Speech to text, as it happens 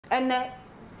ene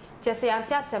jese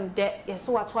anti asem de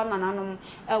yeso wato nananom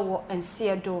ewo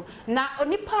ensiedo na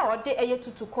onipa ode eye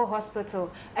tutu ko hospital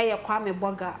eye kwame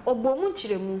boga obomu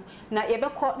nchiremu na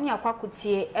yebekọ ne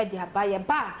akwakotie ede abaye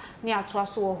ba ne ato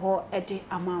aso wo ho ede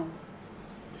amawo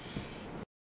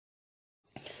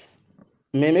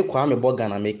Meme Kwame boga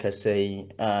na make say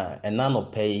enano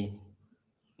pay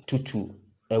tutu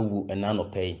ewu enano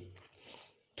pay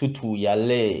tutu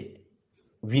yale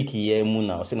wiki ye mu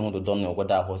na ose ne ho do no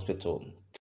goda hospital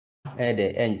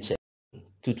de enche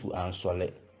tutu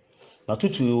ansole na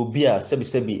tutu obi a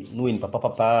sebi no en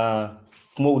papa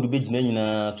Kumawood be gina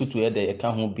nyina tutu de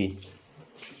eka ho bi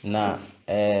na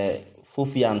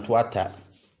fofi antoata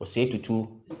Osei TuTu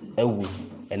ewu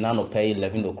enano pay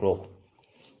 11 o'clock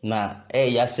na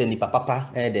ya se ni papa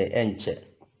de enche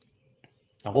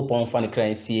akopon fa ne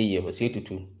kran sie ye Osei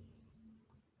TuTu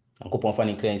akopon fa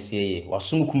ne kran sie ye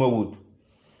wasum Kumawood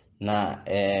na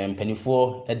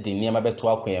mpanifo de niam beto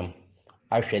akwam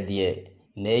ahwede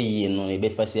na eyi no ebe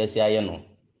fasiasi aye no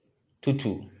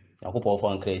tutu akopon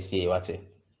fa ne kran sie ye wate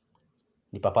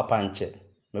ni papa panche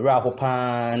mera ho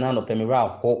pa na no pe mera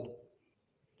ho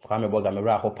Kwame boga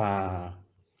mera ho pa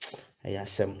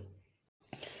ayasem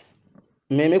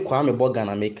Meme Kwame boga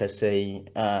na make say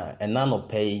enano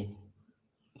pay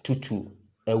tutu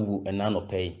ewu enano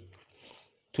pay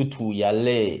tutu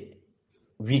yale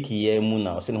wiki ye mu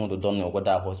na ose ne ho do no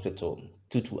goda hospital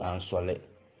tutu ansole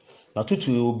na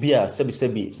tutu obi a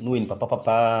sebi no en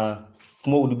papa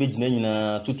Kumawood be gina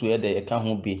nyina tutu de eka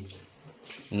ho bi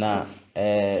na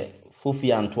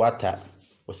fofi antoata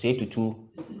Osei TuTu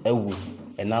ewu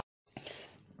enano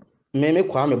Meme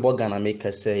Kwame boga na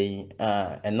make say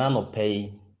enano pay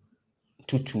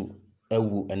tutu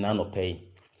ewu enano pay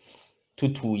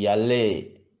tutu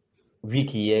yale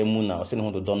wiki ye mu na ose ne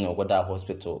ho do no goda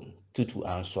hospital tutu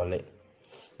ansole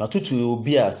na tutu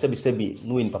obi a sebi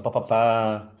no en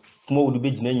papa Kumawood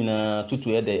be gina nyina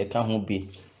tutu de eka ho bi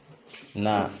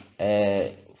na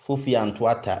fofi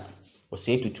antoata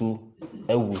Osei TuTu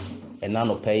ewu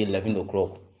enano pay 11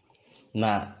 o'clock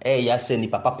na ya se ni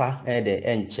papa de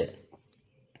enche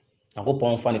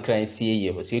akopon fa ne kran sie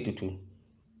ye Osei TuTu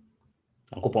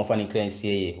akopon fa ne kran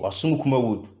sie ye wasum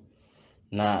Kumawood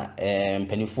na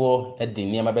mpanifo de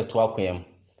niam beto akwam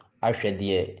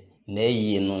ahwede na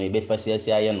eyi no ebe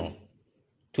fasiasi aye no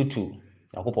tutu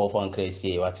akopon fa ne kran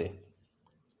sie ye wate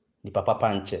ni papa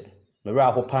panche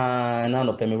mera ho pa na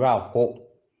no pe mera ho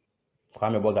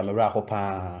Kwame boga mera ho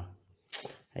pa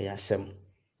ayasem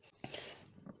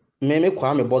Meme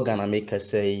Kwame boga na make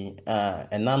say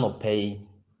enano pay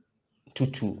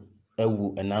tutu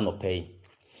ewu enano pay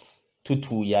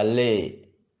tutu yale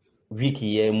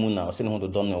wiki ye mu na ose ne ho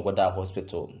do no goda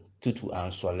hospital tutu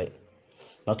ansole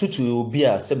na tutu obi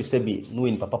a sebi no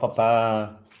en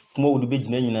papa Kumawood be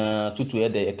gina nyina tutu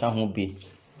de eka ho bi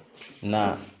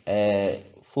na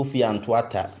fofi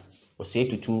antoata Osei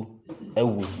TuTu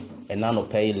ewu enano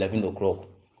pay 11 o'clock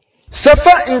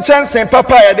Sefa inchansen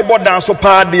papa ya de bodan so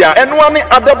paadia enwa ne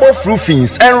adable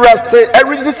roofings and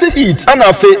resist heat and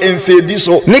afe enfedi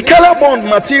so ni color bond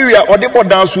material or de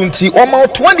bodan so nti o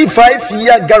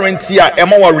 25-year guarantee a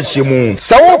ema wa rehemu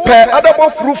sa wo pe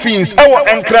adable roofings ewo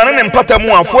enkrane ne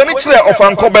mpatamu afo ni kire of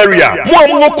ankoberia mo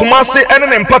amwo Kumase ene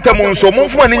ne mpatamu nso mo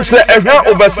mfo ni kire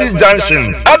ehwa overseas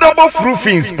junction adable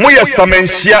roofings mo ye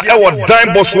samenhia ewo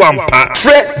dan boso ampa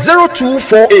fre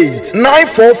 0248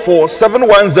 944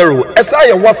 710 esa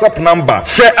your WhatsApp number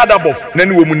Fre Adabof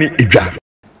nani wo mu ni edwa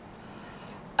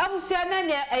abusia na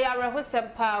ne eyare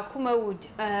sempa Kumawood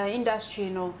industry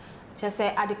no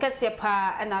chese adekase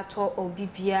pa na to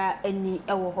obibia ani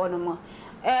ewo ho no mo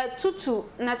tutu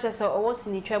na chese owo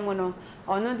sinitwemu no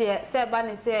ono de se ba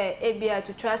ne se ebia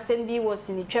tutu asem bi wo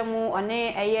sinitwemu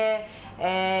one eye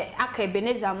aka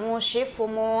Ebeneza mo shefo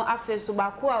mo afeso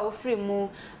bako a ofri mu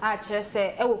a kire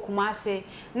se ewo Kumase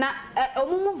na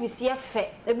omumu visi efe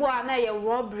ebu a na ye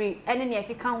robbery ene ne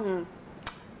ekeka ho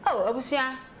oh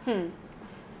abusia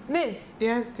miss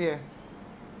yes dear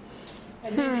I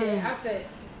said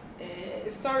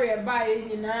story about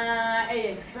it na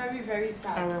very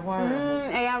sad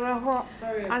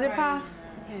Adepa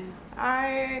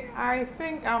I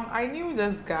think I knew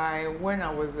this guy when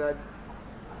I was at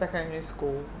secondary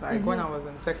school, like when I was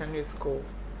in secondary school.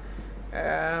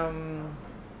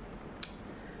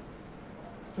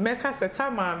 Make us a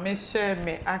time I share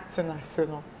me acting as you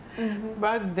know.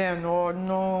 Back then,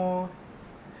 no,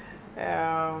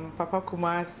 Papa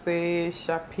Kumase,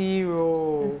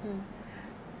 Shapiro,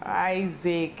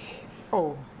 Isaac.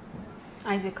 Oh,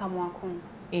 Isaac Kamwakun.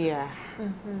 Yeah.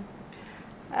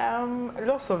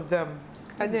 Lots of them.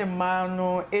 And then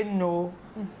Mano, Eno.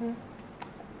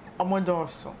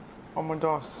 Omodoso.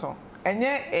 omodoso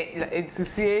enye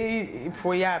etisi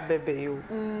for ya bebe yo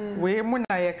we mu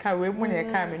na ye ka we mu na ye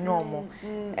ka me nyomo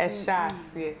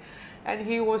eshase and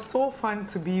he was so fun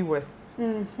to be with.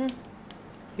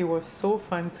 He was so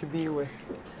fun to be with.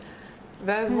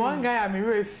 There's one guy I'm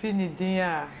really feeling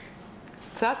there.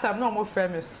 That time no more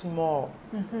friend is small.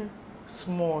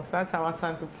 Small. So that time I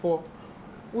sent for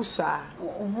Usha.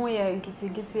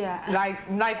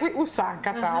 Like we Usha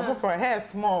kasa omo for hair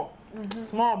small.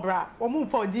 Small bra. Omo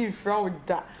for di fraud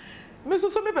da. Me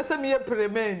so me person me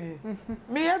premeni.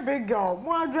 Me a big girl.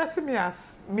 Mo address me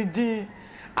as me di.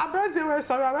 Abrante we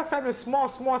sorry I friend me small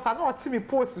so na oti me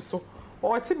post so.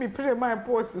 Or oti me pre my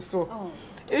post so.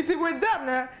 It's with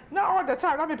them now all the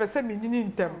time. Let me person me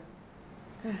in them.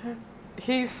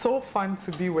 He's so fun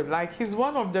to be with. Like he's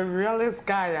one of the realest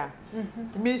guy.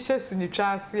 Me just in the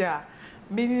trasia.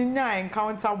 Me I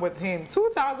encounter with him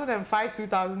 2005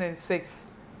 2006.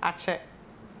 I check.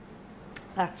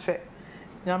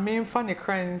 I mean funny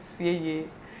crimes he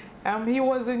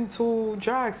was into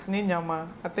drugs ninyama.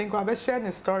 I think I shared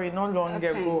the story not long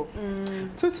ago.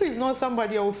 Tutu is not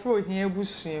somebody who throw here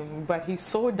bushim, but he's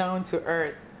so down to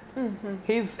earth.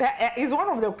 He's one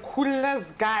of the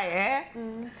coolest guy, eh?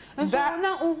 That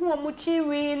na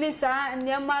really sa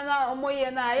nyama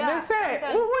omoye na ya. They say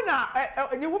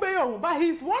but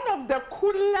he's one of the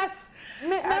coolest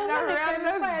and the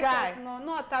realest guy.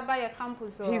 No Tabaya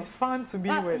campus. He's fun to be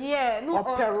with. Yeah, no.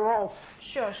 Off.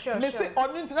 Sure. Me say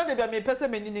on internet they be me person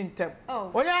me in them.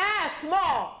 Oh yeah,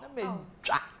 small. Let me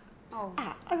I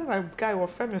don't know guy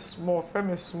was famous small.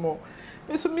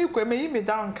 Me so me kwe me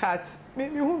down cat. Me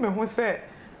who say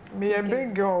me a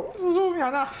big girl. So me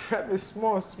na family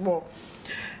small.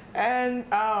 And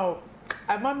I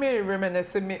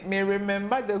me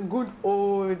remember the good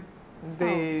old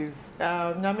days.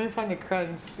 Nyame funny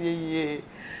crans yeah.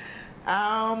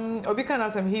 Obi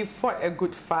Kanasem he fought a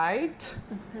good fight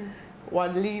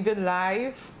while living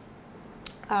life.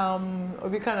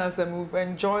 Obi Kanasem we've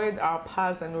enjoyed our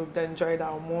past and we've enjoyed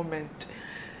our moment.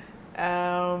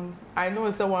 I know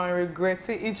someone regrets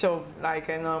each of like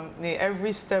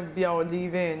every step we are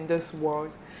living in this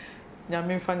world.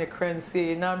 Nyame funny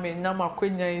crancy na me na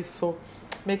makwenya so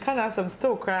me Kanasem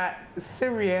still cry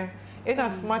serious in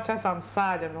as much as I'm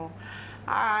sad, you know.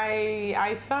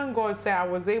 I thank God that I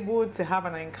was able to have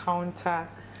an encounter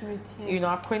with him. You know,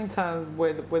 acquaintance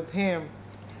with him.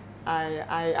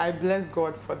 I bless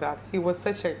God for that. He was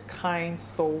such a kind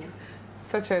soul,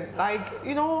 such a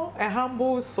a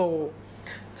humble soul.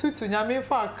 Tutu nyame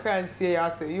for crancy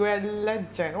you are a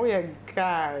legend. Oh, you're a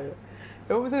guy.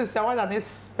 It was say what an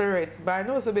spirit, but I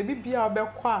know so baby be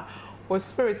our or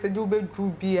spirits and you be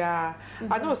drubia.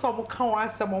 I know some can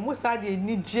ask some almost had a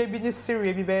need JB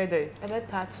Syria be better.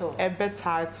 A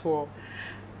better.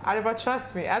 I never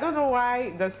trust me. I don't know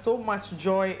why there's so much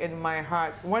joy in my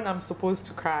heart when I'm supposed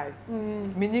to cry.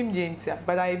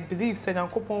 But I believe say na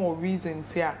couple of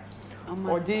reasons here.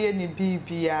 Or dey any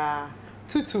bibia.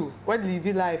 Tutu, what live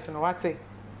your life and what say?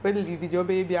 When live your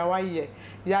baby away.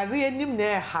 Ya re nim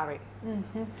na hare.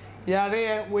 Ya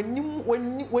re when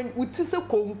utise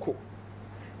konko.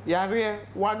 Yare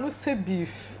wanu say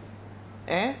beef.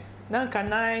 Nanka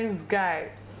nice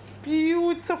guy.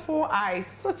 Beautiful eyes.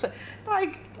 Such a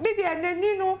like maybe and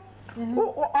you know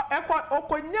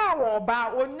okonya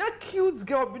oba onya cute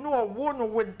girl be no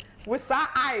one with her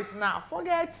eyes now.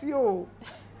 Forget you.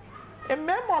 A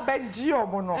memo be gio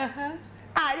no.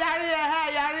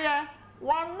 Yare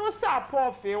wanu sa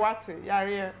pofe what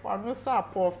yare wanu sa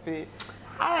pofe.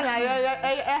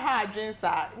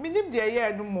 Sa minim de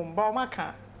ye no mum ba o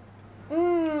maka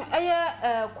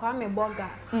Kwame Boga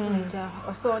nja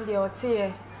oso on de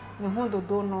otie ne ho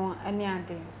dodo no ane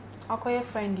ade akoye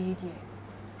friend yi die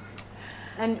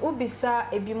and ubisa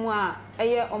ebimu a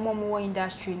omomo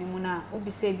industry ni mu na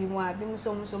ubisa ebimu a bimu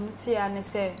so mutia ne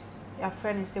se ya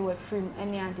friend se we free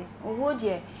ane ade owo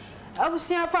die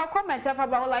abusia fa comment afa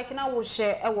ba like na wo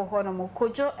share ewo ho no mo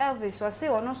Kojo Elvis was say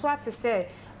ono so ate say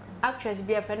actress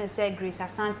be a friend say Grace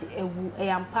Asante ewu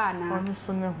eyampa na onu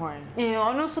so ne hwan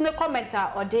onu so ne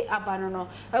commenter ode abano no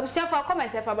abusia fa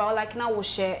commenter fa ba like na wo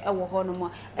share ewo ho no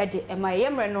mo e de e ma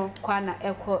yemre no kwa na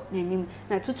ekọ nanim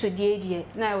na tutu die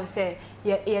na wo say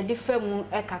ye de famu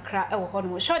e kakra ewo ho no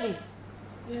mo shodi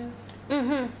yes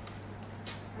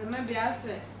maybe I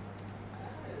say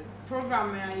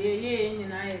program ye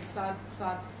nyina ye sad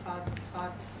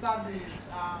news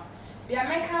the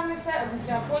American said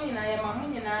abusuafo nyina ye mamu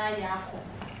nyina ya akọ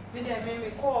me dey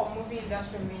me call movie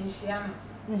industry me nhia no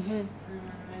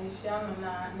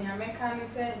na the American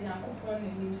said nyankopon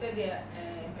nim said the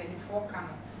penifo ka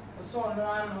no so no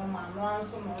ano ma no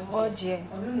anso no oje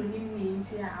ono no nim ni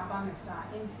nti aba me sa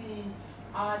nti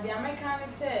the American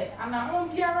say anamon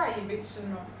biara ye betu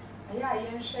no aya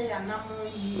ye nhwe ya namon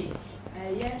yie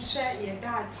ye nhwe ye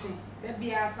daachi da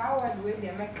bia sa word we the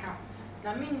American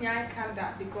na me nya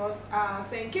kanda because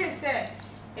say in case say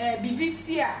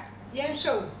BBC a ye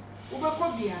nhwe wo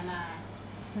bekọ bia na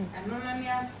eno na ni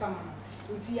asam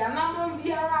nti anamon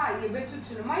biara ye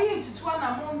betutu no ma ye ntutu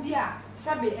anamon bia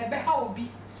sabe ebe ha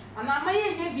obi anama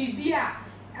ye nye bibia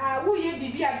wo ye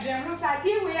bibia dwen ho sa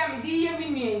de we ya me di ye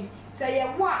minue say ye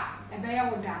wo a ebe ye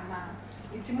wo da na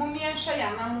nti mo mi enhwe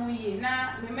ya na mo ye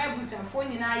na me mabusanfo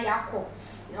nyina ya akọ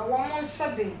ya wo mo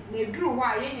nhyede na eduru ho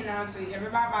a ye nyina so ye be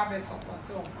ba be support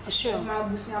o sure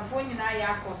mabusanfo nyina ya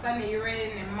akọ sa na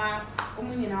yere ne ma o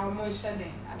mo nyina wo mo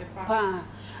nhyede adepa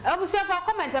Abusia for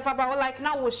comment if about like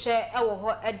now we share e wo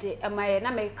ho e de emaye na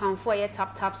me kanfo ye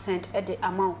tap send e de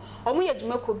amount omo ye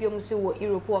dwuma ko bi omo se wo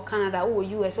Europe or Canada or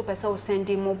US o pese o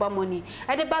sending mobile money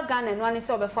e de ba Ghana no ani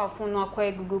se obefa phone no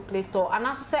akwa Google Play Store and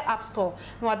also say App Store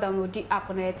no download the app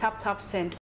na tap send